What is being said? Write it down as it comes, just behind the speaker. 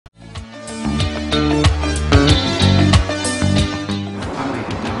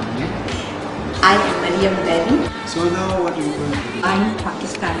Mariam Vally. So now what are you going to do? I'm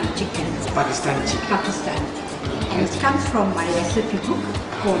Pakistani chicken. Pakistani chicken. Pakistani chicken. And it comes from my recipe book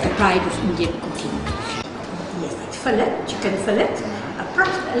called The Pride of Indian Cooking. Yes, it's fillet, chicken fillet,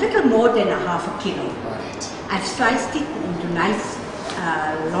 approximately a little more than ½ kilo. Right. I've sliced it into nice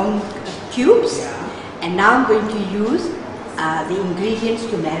long cubes, and now I'm going to use the ingredients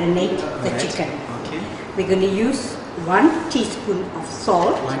to marinate the chicken. Okay. We're going to use 1 teaspoon of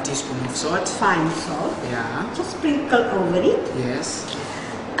salt. 1 teaspoon of salt. Fine salt. Yeah. Just sprinkle over it. Yes.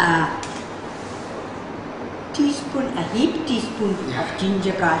 A heaped teaspoon of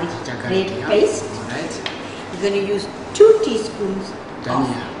ginger garlic red paste. Alright. We're going to use 2 teaspoons of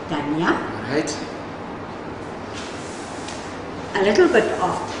dhania. Alright. A little bit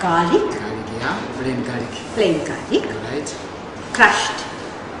of garlic. Garlic, yeah. Plain garlic. Plain garlic. Alright. Crushed.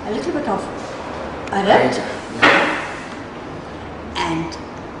 A little bit of arad. Yeah. And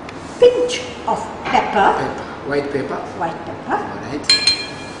pinch of pepper. White pepper. White pepper. Alright.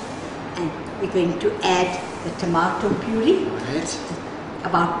 And we're going to add the tomato puree. Alright.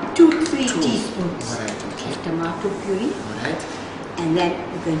 About 2-3 teaspoons okay. of tomato puree. Alright. And then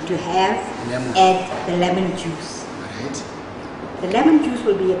we're going to add the lemon juice. Alright. The lemon juice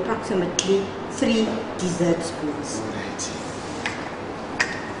will be approximately 3 dessert spoons. Alright.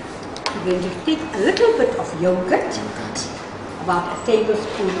 We're going to take a little bit of yogurt. About a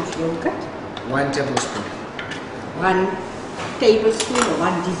tablespoon of yogurt. 1 tablespoon. 1 tablespoon or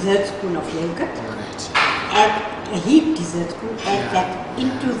 1 dessert spoon of yogurt. Alright. Add a heaped dessert spoon. Add that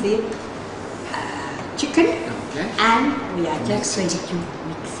into the chicken. Okay. And we are just going to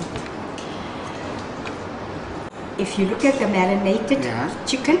mix it. If you look at the marinated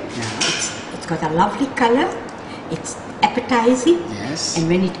chicken, it's got a lovely color. It's appetizing. Yes. And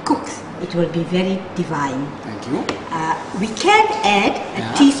when it cooks, it will be very divine. Thank you. We can add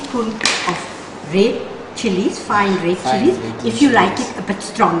a teaspoon of red chilies, fine red chilies, if you like it a bit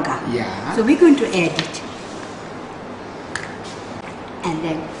stronger. Yeah. So we're going to add it. And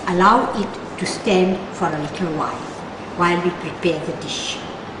then allow it to stand for a little while we prepare the dish.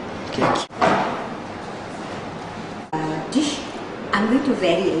 Okay. Dish, I'm going to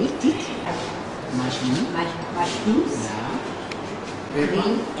variate it. Mushrooms,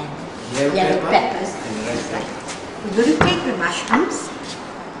 green and yellow peppers. Right. We're going to take the mushrooms,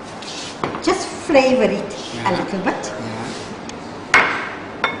 just flavor it a little bit.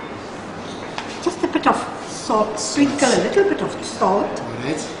 Just a bit of salt, sprinkle a little bit of salt,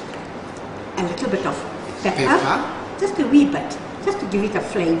 a little bit of pepper, just a wee bit, just to give it a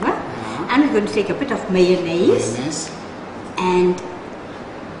flavor. And we're going to take a bit of mayonnaise. And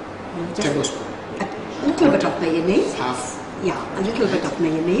just a little bit of mayonnaise. Yeah, a little bit of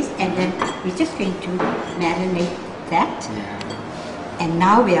mayonnaise, and then we're just going to marinate that. And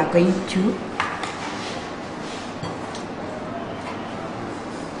now we are going to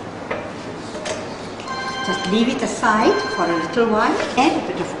just leave it aside for a little while. Add a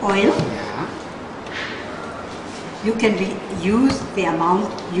bit of oil. You can use the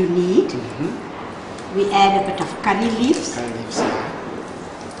amount you need. We add a bit of curry leaves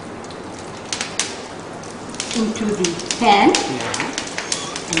into the pan,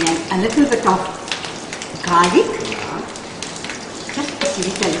 and then a little bit of garlic, just to give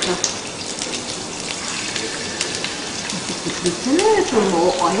it a little, with a little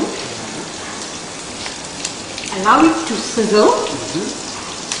more oil. Allow it to sizzle.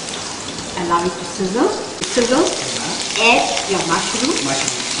 Allow it to sizzle. Add your mushroom.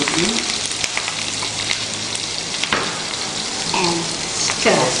 And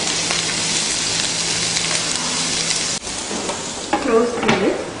stir. Close the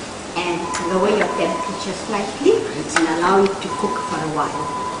lid and lower your temperature slightly and allow it to cook for a while.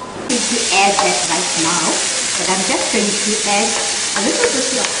 I'm going to add that right now, but I'm just going to add a little bit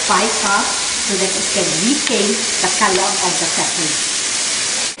of spice so that it can retain the color of the peppers.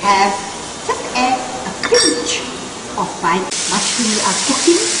 Just add a pinch of white mushrooms are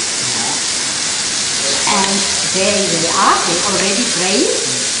cooking. And there they are, they're already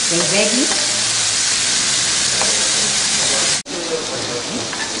braised, they're ready.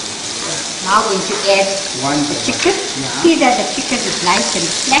 Now we're going to add the chicken. See that the chicken is nice and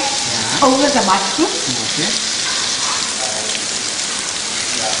flat over the mushroom.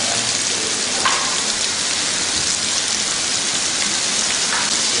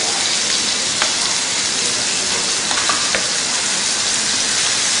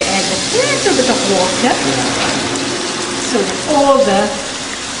 Add a little bit of water so all the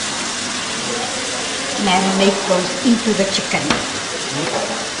marinade goes into the chicken.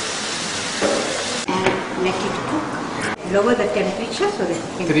 And let it cook. Lower the temperature so that it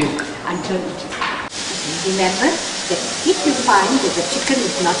can cook until it Remember that if you find that the chicken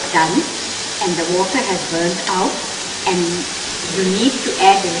is not done and the water has burnt out and you need to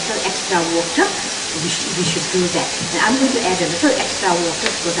add a little extra water, we should do that. And I'm going to add a little extra water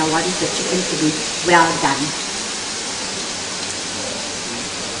because I want the chicken to be well done.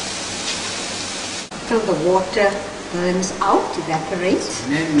 Till the water burns out, evaporates.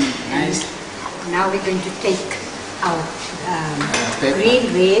 Nice. Now we're going to take our pepper. green,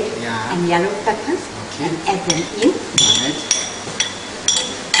 red Yeah. and yellow peppers and add them in. Alright.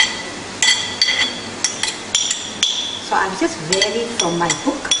 So I've just varied from my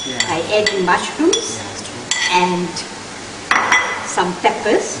book. Yeah. I add in mushrooms and some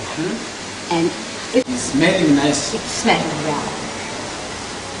peppers and It's smelling nice. it smells well.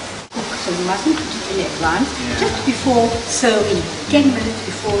 So you mustn't put it in advance. Yeah. Just before serving, 10 minutes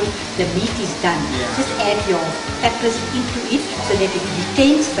before the meat is done. Yeah. Just add your peppers into it so that it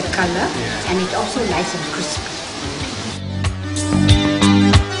retains the color Yeah. and it's also nice and crispy.